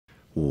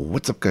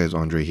What's up guys,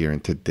 Andre here,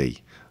 and today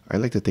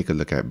I'd like to take a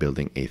look at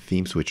building a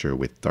theme switcher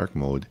with dark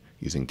mode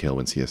using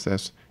Tailwind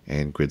CSS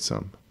and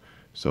Gridsome.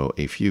 So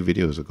a few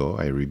videos ago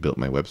I rebuilt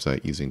my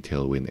website using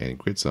Tailwind and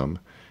Gridsome,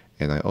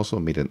 and I also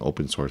made an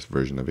open source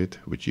version of it,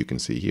 which you can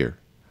see here.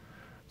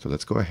 So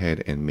let's go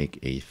ahead and make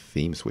a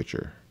theme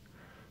switcher.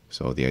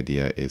 So the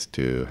idea is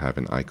to have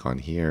an icon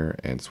here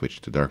and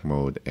switch to dark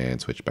mode and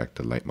switch back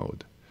to light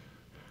mode.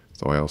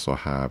 So I also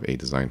have a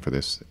design for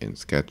this in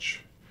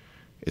Sketch.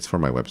 It's for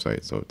my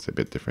website, so it's a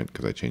bit different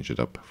because I changed it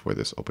up for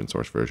this open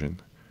source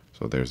version.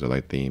 So there's the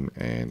light theme,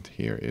 and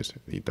here is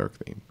the dark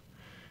theme.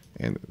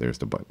 And there's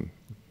the button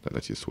that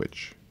lets you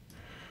switch.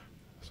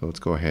 So let's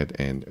go ahead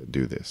and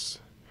do this.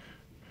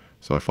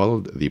 So I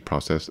followed the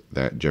process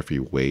that Jeffrey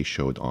Way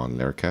showed on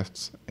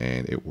Laracasts,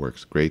 and it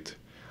works great.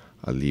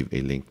 I'll leave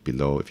a link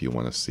below if you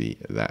want to see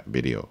that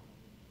video.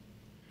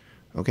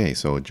 Okay,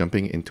 so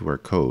jumping into our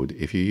code,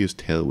 if you use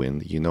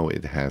Tailwind, you know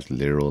it has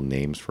literal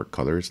names for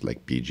colors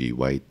like BG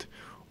white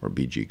or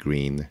BG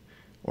green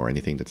or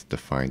anything that's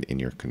defined in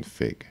your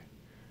config.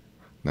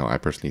 Now, I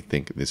personally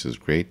think this is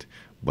great,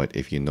 but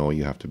if you know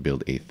you have to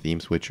build a theme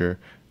switcher,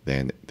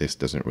 then this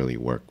doesn't really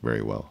work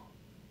very well.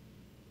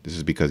 This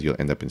is because you'll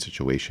end up in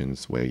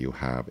situations where you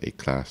have a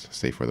class,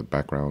 say for the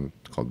background,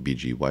 called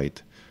BG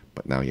white,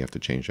 but now you have to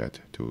change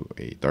that to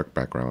a dark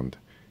background,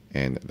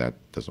 and that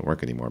doesn't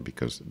work anymore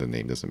because the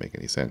name doesn't make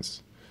any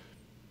sense.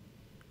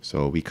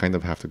 So we kind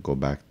of have to go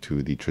back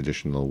to the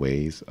traditional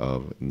ways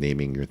of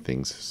naming your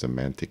things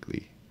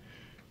semantically.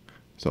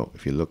 So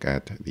if you look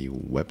at the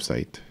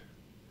website,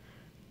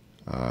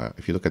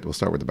 we'll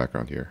start with the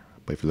background here.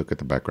 But if you look at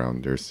the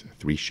background, there's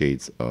 3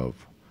 shades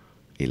of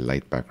a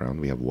light background.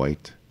 We have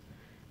white,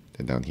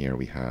 then down here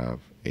we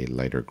have a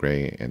lighter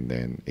gray, and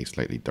then a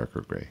slightly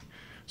darker gray.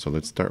 So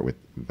let's start with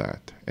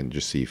that and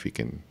just see if we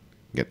can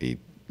get a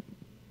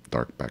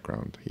dark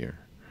background here.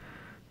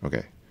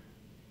 Okay.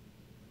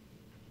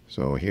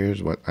 So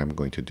here's what I'm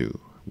going to do.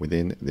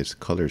 Within this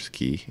colors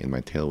key in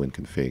my Tailwind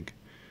config,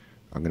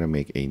 I'm going to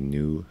make a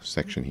new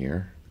section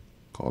here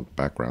called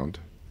background,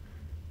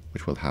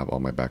 which will have all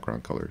my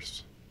background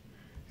colors.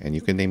 And you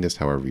can name this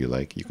however you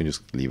like. You can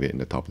just leave it in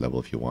the top level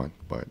if you want,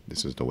 but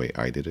this is the way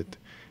I did it.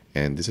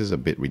 And this is a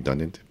bit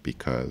redundant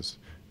because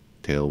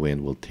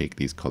Tailwind will take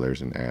these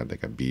colors and add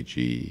like a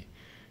BG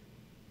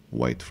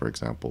white, for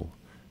example.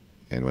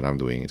 And what I'm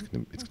doing is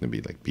it's gonna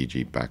be like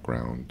BG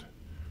background,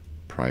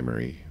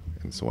 primary,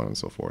 and so on and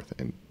so forth.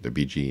 And the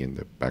BG and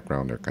the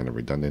background are kind of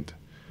redundant,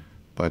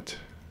 but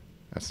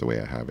that's the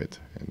way I have it,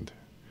 and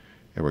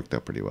it worked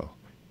out pretty well.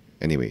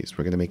 Anyways,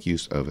 we're going to make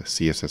use of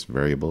CSS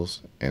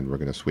variables, and we're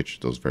going to switch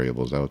those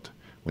variables out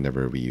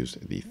whenever we use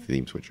the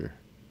theme switcher.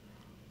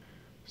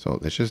 So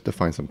let's just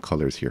define some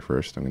colors here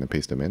first. I'm going to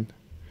paste them in,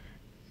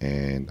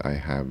 and I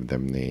have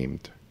them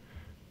named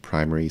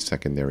primary,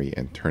 secondary,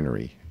 and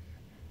ternary.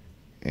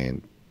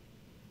 And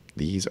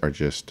these are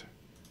just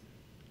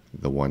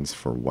the ones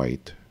for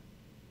white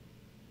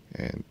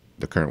and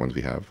the current ones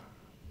we have.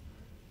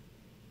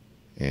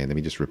 And let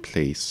me just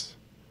replace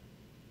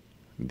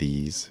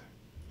these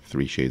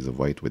 3 shades of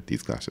white with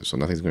these classes. So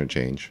nothing's going to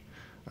change.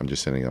 I'm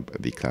just setting up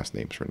the class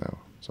names for now.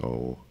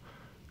 So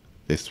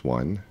this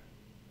one,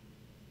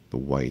 the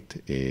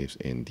white is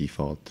in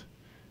default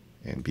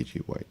and BG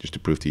white. Just to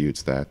prove to you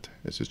it's that,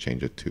 let's just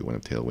change it to one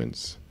of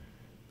Tailwind's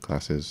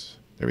classes.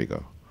 There we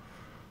go.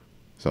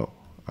 So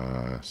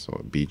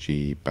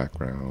BG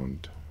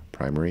background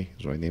primary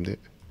is what I named it.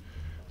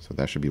 So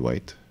that should be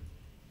white.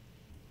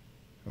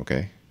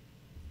 Okay.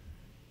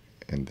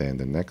 And then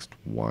the next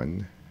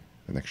one,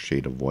 the next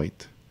shade of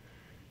white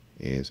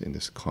is in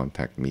this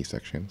contact me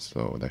section.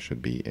 So that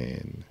should be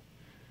in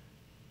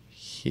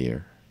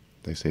here.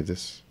 Did I save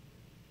this?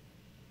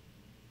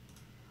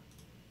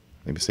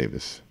 Let me save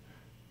this.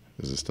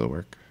 Does it still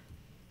work?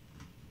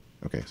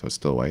 Okay, so it's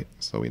still white,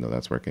 so we know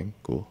that's working.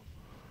 Cool.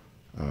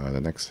 The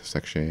next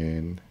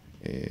section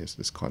is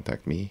this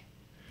contact me.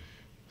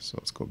 So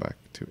let's go back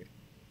to,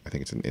 I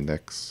think it's an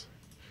index.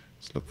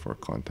 Let's look for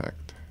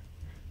contact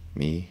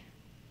me.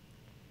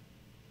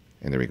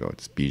 And there we go.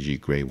 It's BG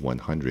gray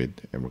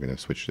 100, and we're going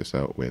to switch this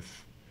out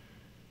with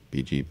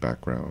BG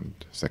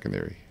background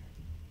secondary.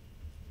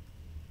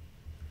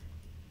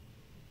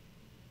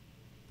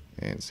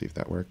 And see if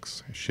that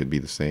works. It should be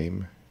the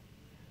same.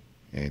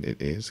 And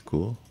it is.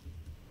 Cool.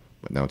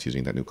 But now it's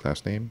using that new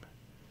class name.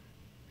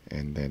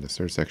 And then the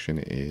third section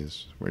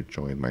is where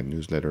join my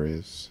newsletter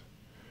is.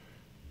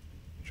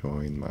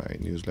 Join my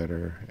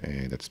newsletter,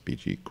 and that's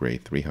BG gray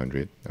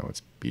 300. Now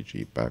it's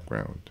BG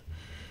background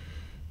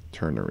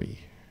ternary.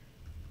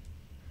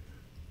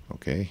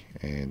 Okay,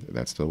 and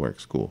that still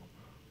works. Cool.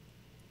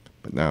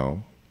 But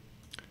now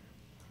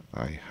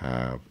I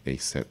have a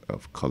set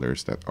of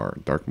colors that are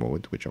dark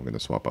mode, which I'm going to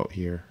swap out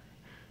here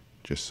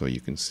just so you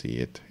can see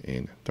it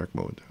in dark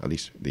mode, at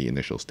least the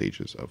initial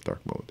stages of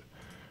dark mode.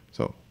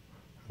 So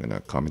I'm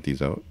going to comment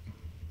these out,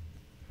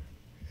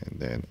 and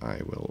then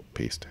I will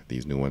paste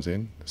these new ones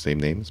in, same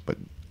names, but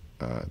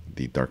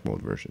the dark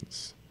mode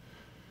versions.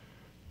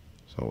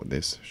 So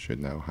this should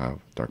now have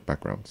dark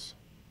backgrounds.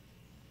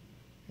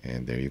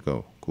 And there you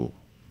go. Cool.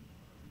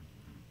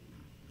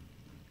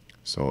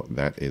 So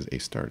that is a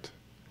start.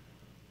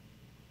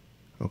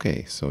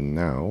 Okay, so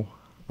now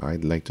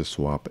I'd like to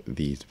swap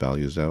these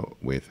values out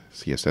with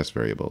CSS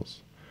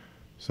variables.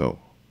 So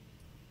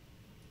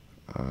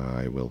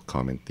I will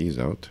comment these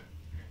out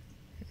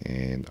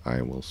and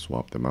I will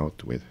swap them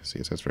out with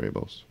CSS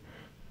variables.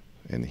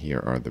 And here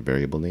are the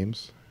variable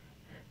names.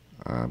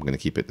 I'm going to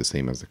keep it the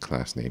same as the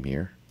class name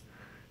here.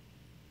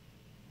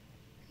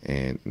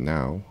 And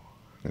now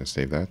I'm going to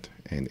save that.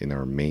 And in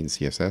our main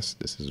CSS,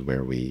 this is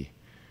where we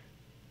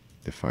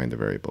define the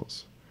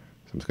variables.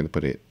 So I'm just going to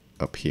put it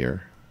up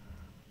here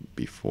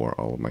before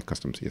all of my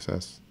custom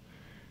CSS.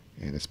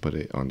 And let's put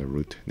it on the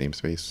root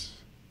namespace.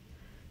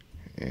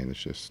 And let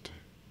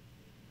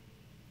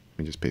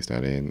me just paste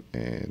that in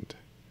and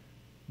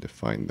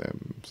define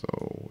them. So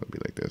it'll be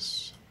like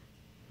this.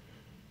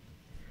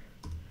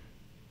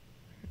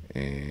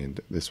 And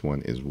this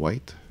one is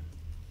white.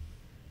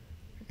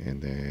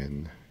 And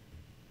then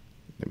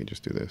let me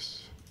just do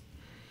this.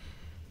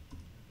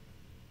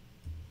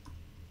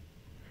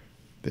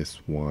 This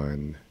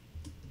one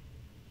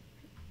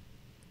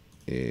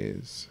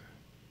is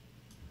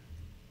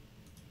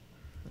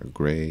a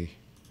gray,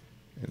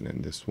 and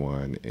then this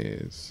one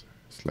is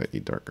slightly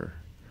darker.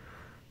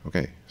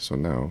 Okay, so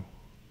now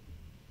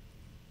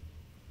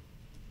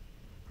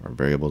our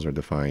variables are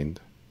defined,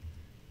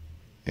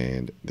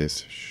 and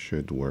this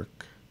should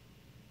work.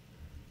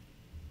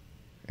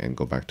 And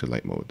go back to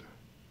light mode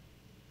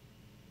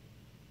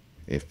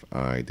if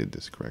I did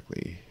this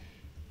correctly.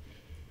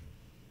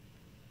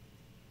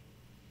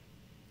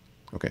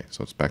 Okay,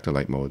 so it's back to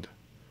light mode.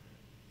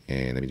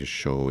 And let me just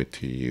show it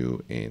to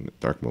you in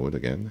dark mode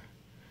again,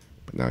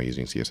 but now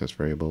using CSS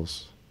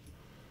variables.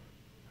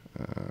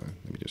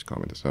 Let me just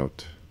comment this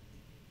out.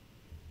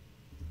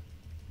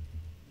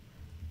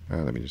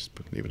 Let me just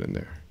leave it in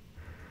there.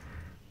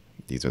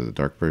 These are the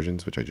dark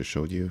versions, which I just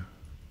showed you.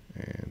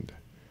 And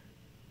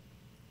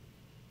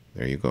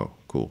there you go.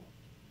 Cool.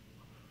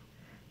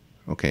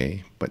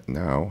 Okay, but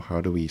now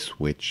how do we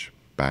switch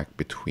back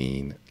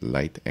between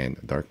light and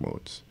dark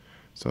modes?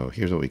 So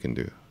here's what we can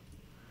do.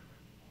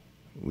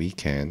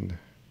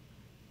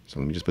 So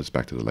let me just put this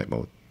back to the light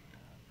mode.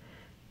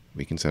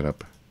 We can set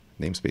up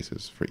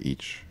namespaces for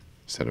each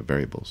set of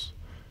variables.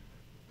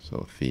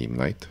 So theme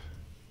light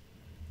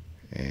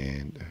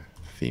and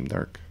theme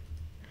dark.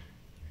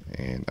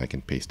 And I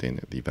can paste in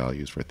the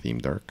values for theme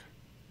dark.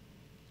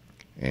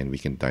 And we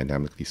can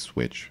dynamically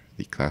switch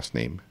the class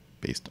name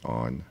based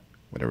on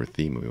whatever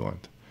theme we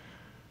want.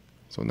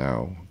 So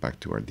now back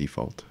to our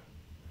default.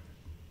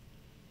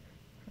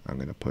 I'm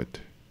going to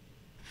put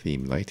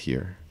theme light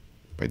here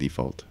by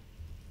default.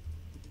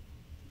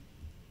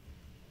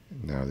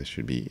 Now this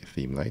should be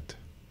theme light.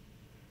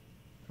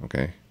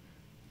 Okay.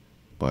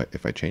 But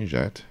if I change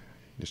that,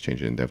 just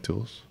change it in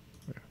DevTools.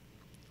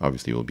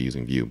 Obviously we'll be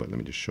using View, but let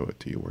me just show it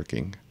to you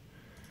working.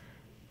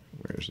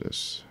 Where's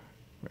this?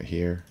 Right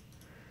here.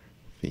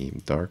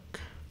 Theme dark.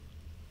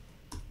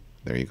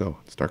 There you go.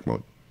 It's dark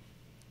mode.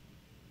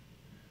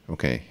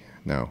 Okay,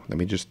 now let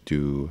me just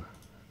do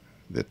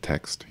the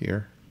text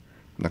here.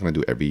 I'm not going to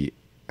do every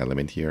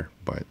element here,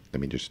 but let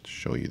me just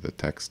show you the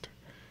text,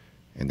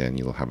 and then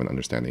you'll have an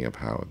understanding of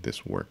how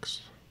this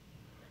works.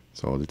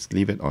 So let's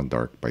leave it on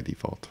dark by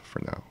default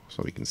for now,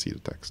 so we can see the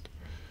text.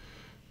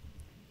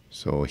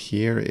 So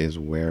here is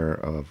where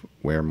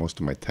most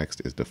of my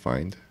text is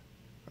defined,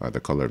 the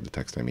color of the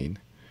text, I mean.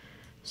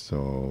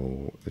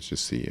 So let's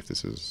just see if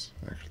this is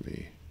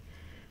actually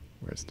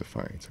where it's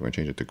defined. So I'm going to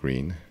change it to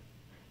green.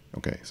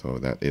 Okay, so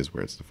that is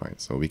where it's defined.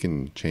 So we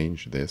can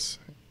change this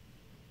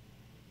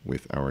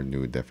with our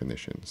new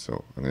definition.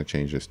 So I'm going to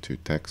change this to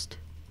text,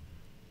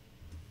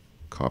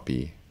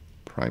 copy,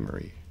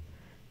 primary.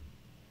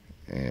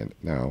 And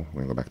now I'm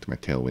going to go back to my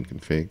Tailwind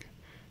config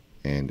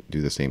and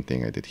do the same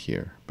thing I did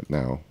here, but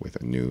now with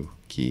a new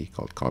key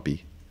called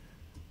copy.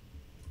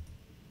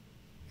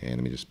 And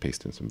let me just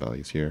paste in some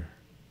values here.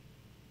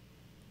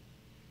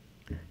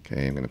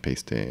 Okay, I'm going to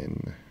paste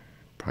in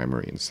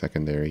primary and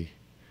secondary.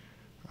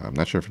 I'm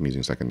not sure if I'm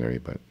using secondary,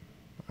 but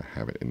I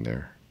have it in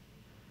there.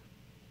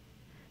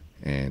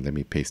 And let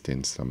me paste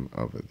in some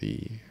of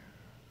the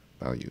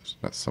values,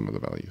 not some of the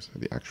values,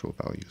 the actual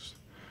values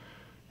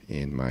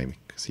in my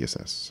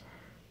CSS.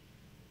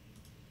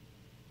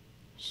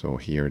 So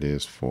here it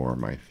is for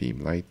my theme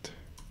light.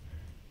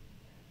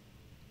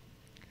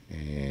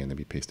 And let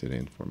me paste it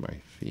in for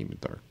my theme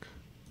dark.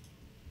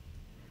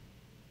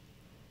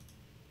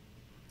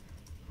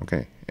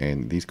 Okay,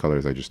 and these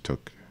colors I just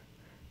took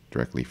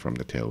directly from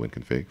the Tailwind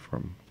config,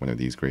 from one of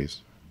these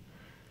grays.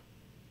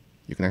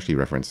 You can actually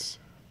reference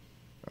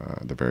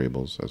the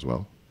variables as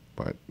well,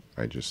 but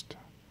I just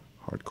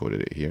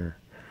hard-coded it here.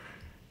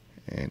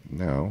 And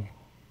now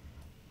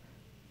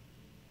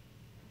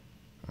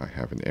I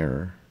have an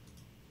error.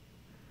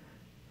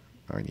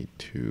 I need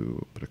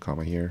to put a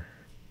comma here.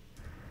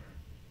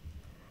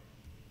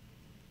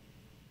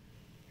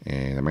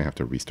 And I might have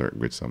to restart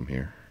Gridsome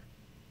here.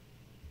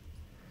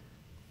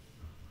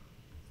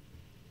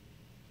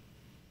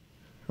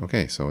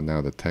 Okay, so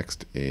now the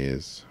text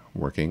is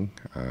working.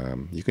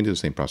 You can do the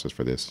same process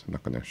for this. I'm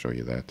not going to show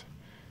you that.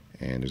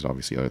 And there's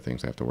obviously other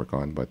things I have to work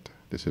on, but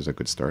this is a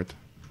good start.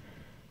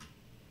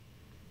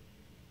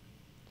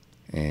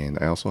 And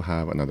I also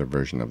have another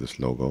version of this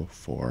logo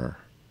for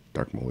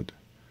dark mode.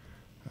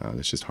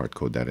 Let's just hard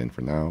code that in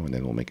for now, and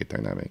then we'll make it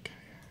dynamic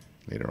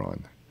later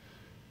on.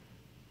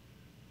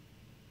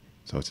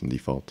 So it's in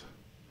default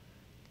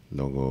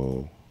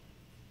logo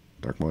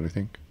dark mode, I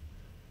think.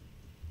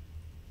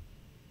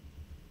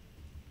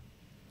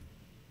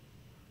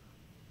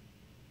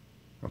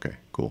 Okay,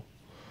 cool.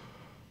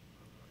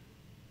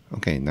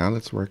 Okay, now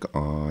let's work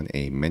on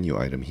a menu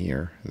item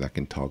here that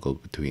can toggle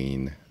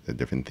between the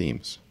different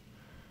themes.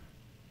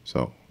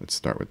 So let's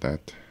start with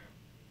that.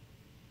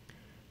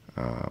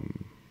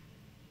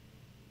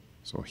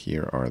 So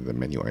here are the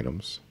menu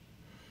items.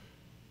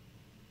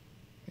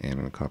 And I'm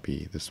going to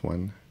copy this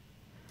one.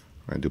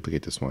 I'm going to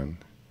duplicate this one.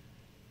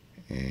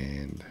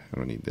 And I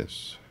don't need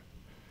this.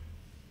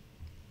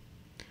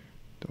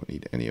 Don't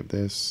need any of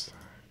this.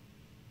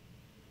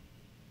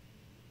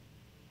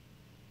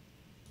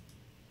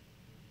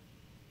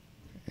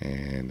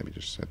 And let me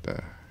just set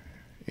the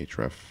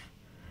href.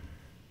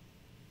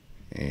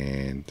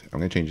 And I'm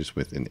going to change this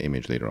with an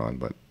image later on,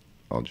 but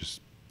I'll just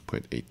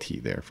put a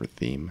T there for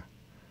theme.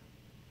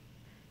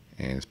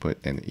 And let's put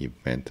an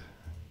event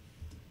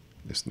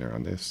listener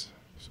on this.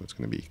 So it's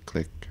going to be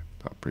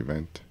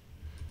click.prevent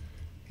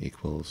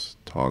equals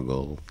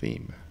toggle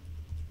theme.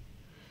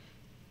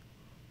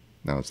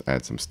 Now let's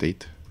add some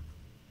state.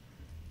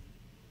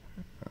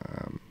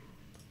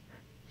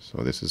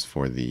 So this is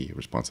for the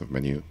responsive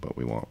menu, but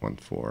we want one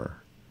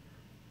for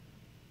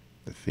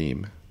the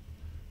theme.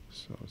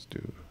 So let's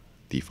do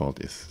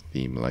default is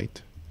theme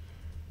light.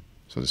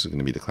 So this is going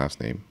to be the class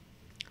name.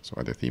 So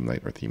either theme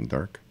light or theme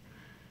dark.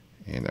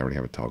 And I already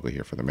have a toggle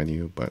here for the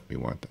menu, but we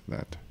want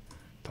that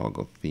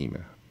toggle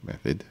theme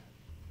method.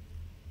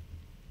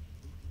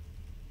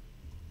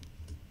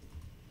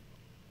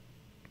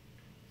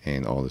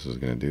 And all this is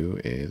going to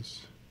do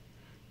is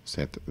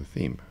set the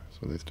theme.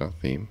 So this dot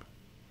theme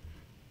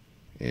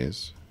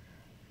is,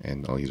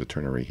 and I'll use a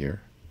ternary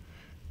here.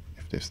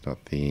 If this dot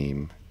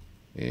theme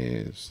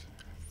is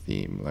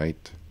theme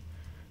light,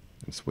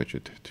 and switch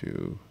it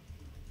to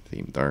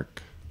theme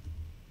dark.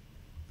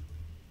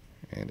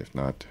 And if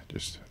not,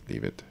 just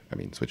leave it,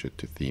 switch it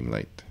to theme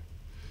light.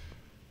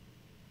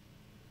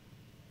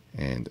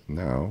 And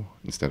now,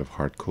 instead of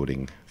hard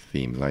coding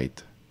theme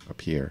light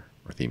up here,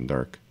 or theme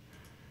dark,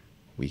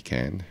 we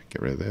can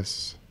get rid of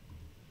this.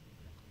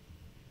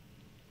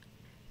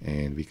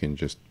 And we can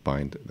just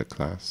bind the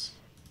class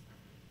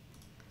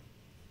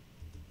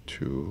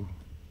to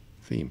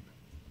theme.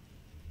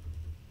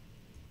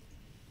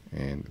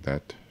 And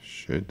that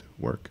should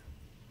work,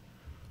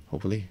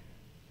 hopefully.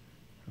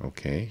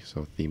 Okay,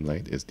 so theme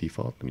light is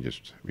default. Let me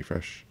just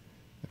refresh.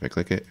 If I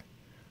click it,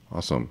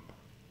 awesome.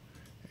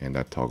 And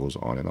that toggles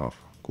on and off.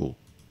 Cool.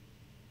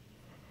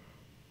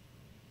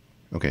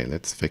 Okay,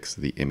 let's fix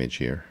the image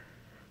here,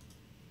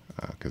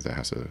 because that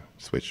has to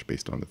switch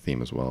based on the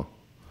theme as well.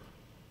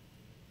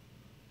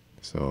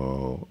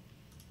 So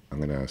I'm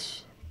going to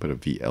put a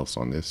v else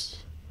on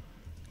this,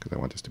 because I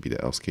want this to be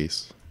the else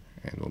case.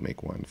 And we'll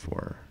make one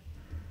for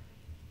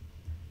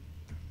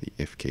the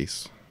if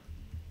case.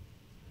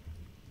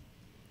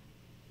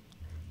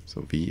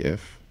 So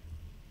v-if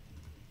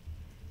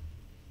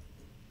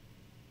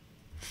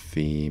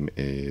theme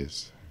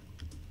is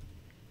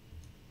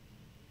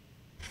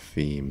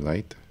theme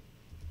light.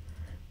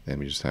 Then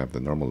we just have the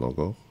normal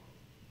logo.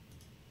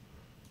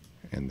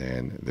 And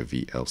then the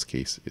v else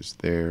case is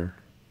there.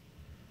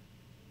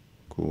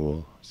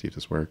 Cool. See if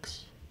this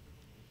works.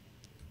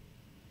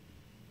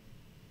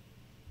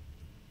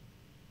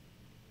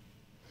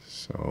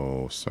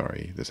 So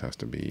sorry, this has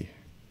to be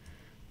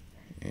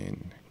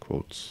in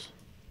quotes.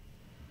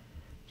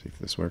 See if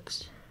this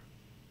works.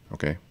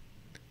 Okay.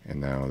 And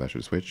now that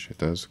should switch. It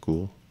does.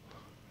 Cool.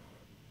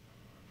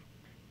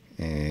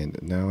 And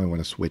now I want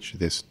to switch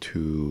this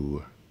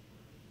to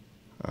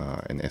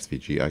an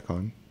SVG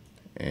icon.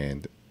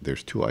 And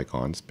there's two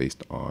icons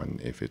based on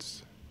if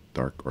it's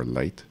dark or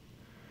light.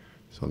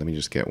 So let me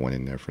just get one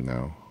in there for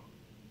now.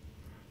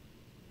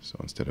 So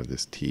instead of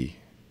this T,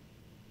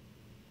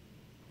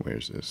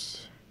 where's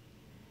this?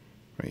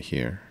 Right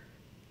here.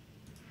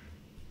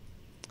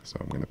 So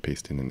I'm going to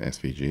paste in an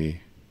SVG.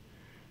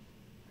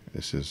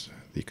 This is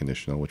the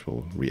conditional, which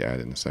we'll re-add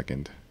in a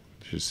second.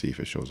 Just see if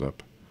it shows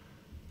up.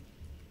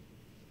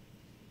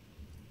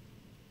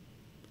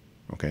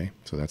 Okay,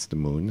 so that's the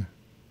moon.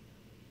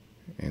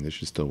 And this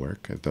should still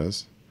work. It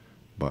does.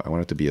 But I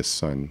want it to be a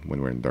sun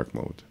when we're in dark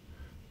mode.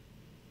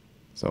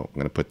 So I'm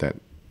going to put that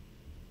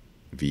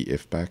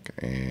v-if back,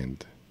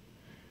 and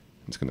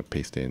I'm just going to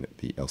paste in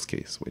the else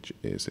case, which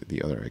is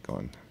the other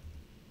icon.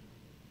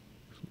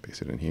 So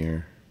paste it in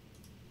here.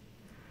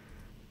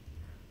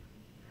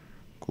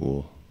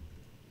 Cool.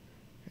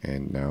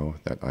 And now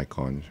that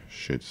icon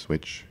should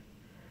switch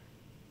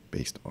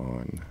based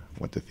on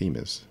what the theme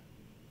is.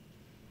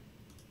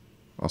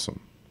 Awesome.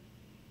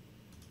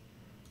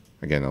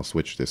 Again, I'll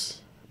switch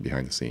this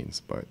behind the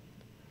scenes, but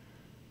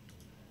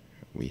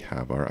we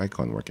have our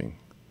icon working.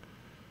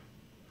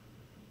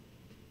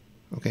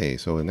 Okay,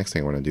 so the next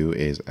thing I want to do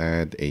is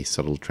add a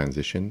subtle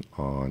transition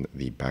on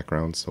the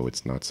background so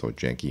it's not so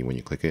janky when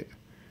you click it.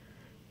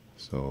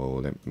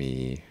 So let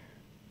me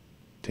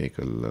take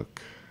a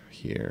look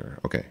here.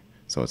 Okay,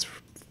 so it's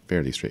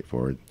fairly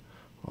straightforward.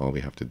 All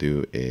we have to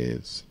do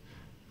is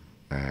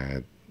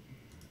add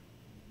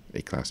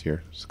a class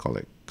here. Let's call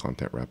it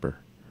content wrapper.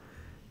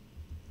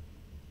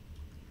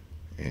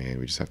 And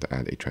we just have to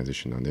add a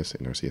transition on this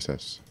in our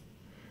CSS.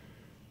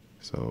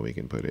 So we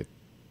can put it,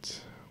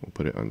 we'll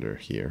put it under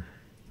here.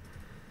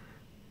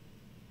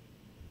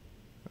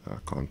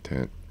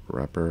 Content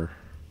wrapper,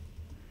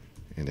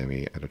 and then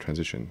we add a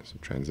transition. So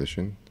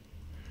transition,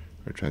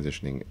 we're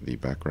transitioning the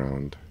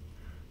background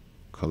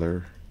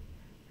color,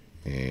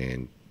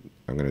 and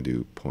I'm going to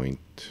do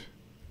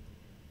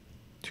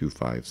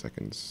 0.25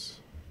 seconds,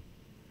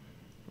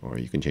 or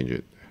you can change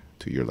it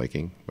to your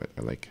liking, but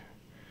I like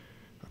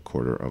a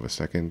quarter of a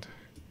second.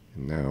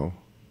 And now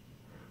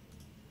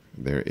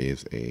there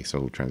is a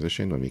subtle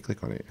transition when we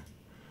click on it.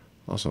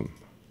 Awesome.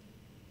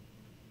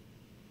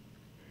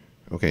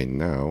 Okay,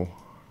 now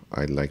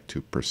I'd like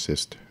to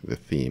persist the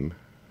theme.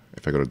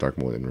 If I go to dark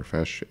mode and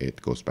refresh,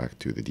 it goes back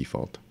to the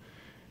default.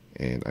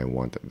 And I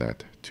want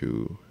that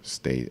to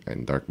stay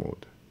in dark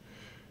mode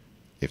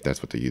if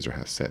that's what the user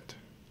has set.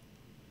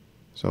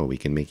 So we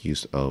can make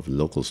use of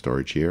local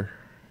storage here,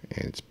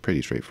 and it's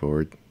pretty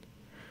straightforward.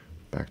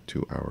 Back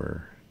to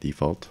our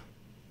default.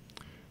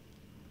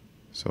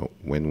 So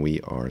when we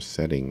are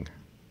setting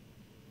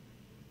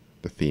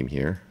the theme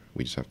here,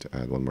 we just have to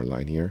add one more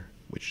line here,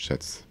 which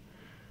sets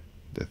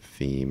the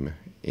theme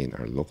in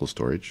our local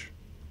storage.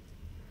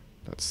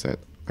 Let's set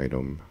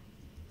item,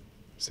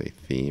 say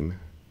theme,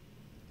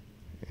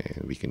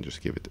 and we can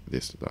just give it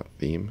this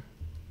 .theme.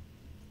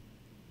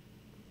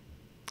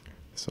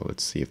 So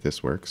let's see if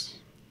this works.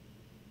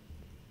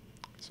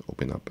 Let's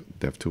open up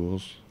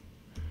DevTools,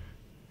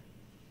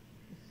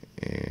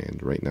 and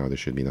right now there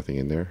should be nothing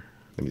in there.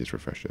 Let me just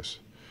refresh this.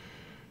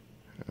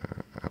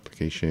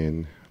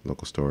 Application,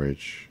 local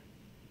storage.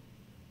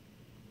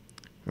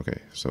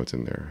 Okay, so it's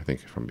in there, I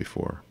think, from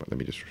before, but let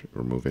me just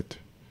remove it.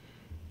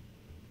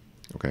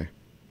 Okay,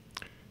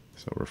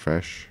 so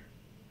refresh.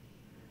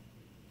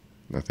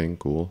 Nothing,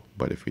 cool.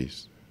 But if we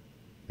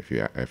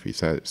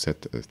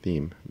set the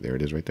theme, there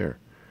it is right there.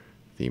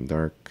 Theme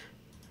dark,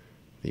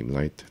 theme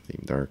light,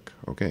 theme dark.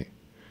 Okay,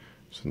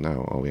 so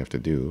now all we have to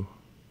do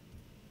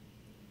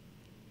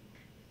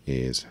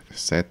is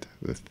set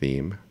the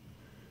theme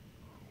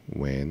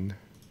when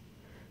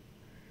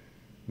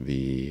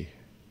the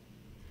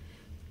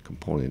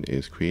component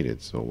is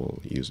created. So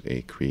we'll use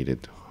a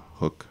created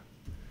hook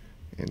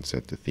and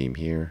set the theme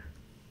here.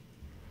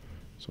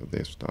 So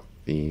this dot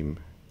theme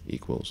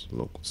equals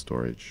local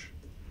storage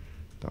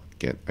dot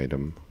get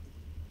item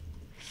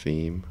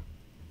theme,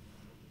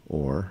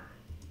 or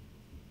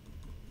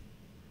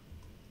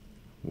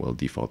we'll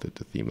default it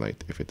to theme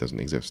light if it doesn't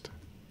exist.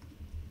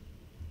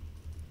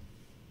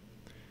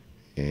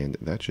 And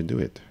that should do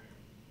it.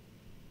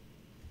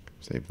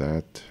 Save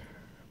that,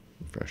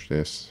 refresh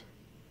this,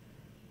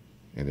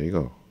 and there you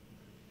go.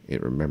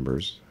 It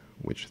remembers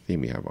which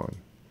theme we have on.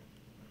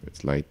 If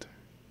it's light,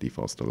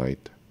 defaults to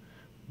light,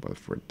 but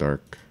for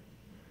dark,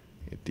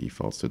 it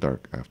defaults to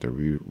dark after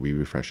we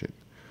refresh it.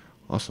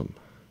 Awesome.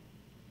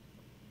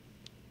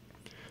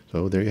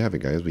 So there you have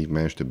it, guys. We've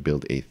managed to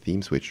build a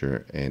theme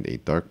switcher and a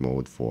dark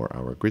mode for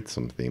our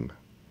Gridsome theme.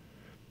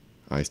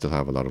 I still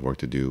have a lot of work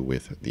to do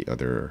with the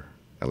other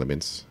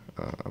elements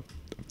of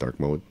dark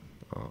mode,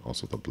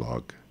 also the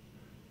blog.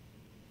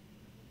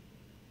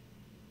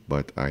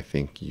 But I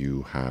think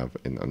you have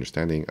an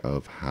understanding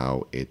of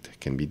how it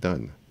can be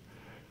done.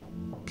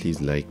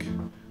 Please like,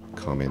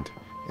 comment,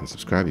 and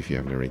subscribe if you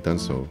haven't already done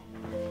so.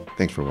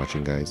 Thanks for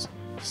watching, guys.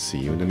 See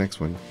you in the next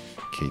one.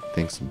 Okay,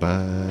 thanks.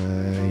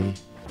 Bye.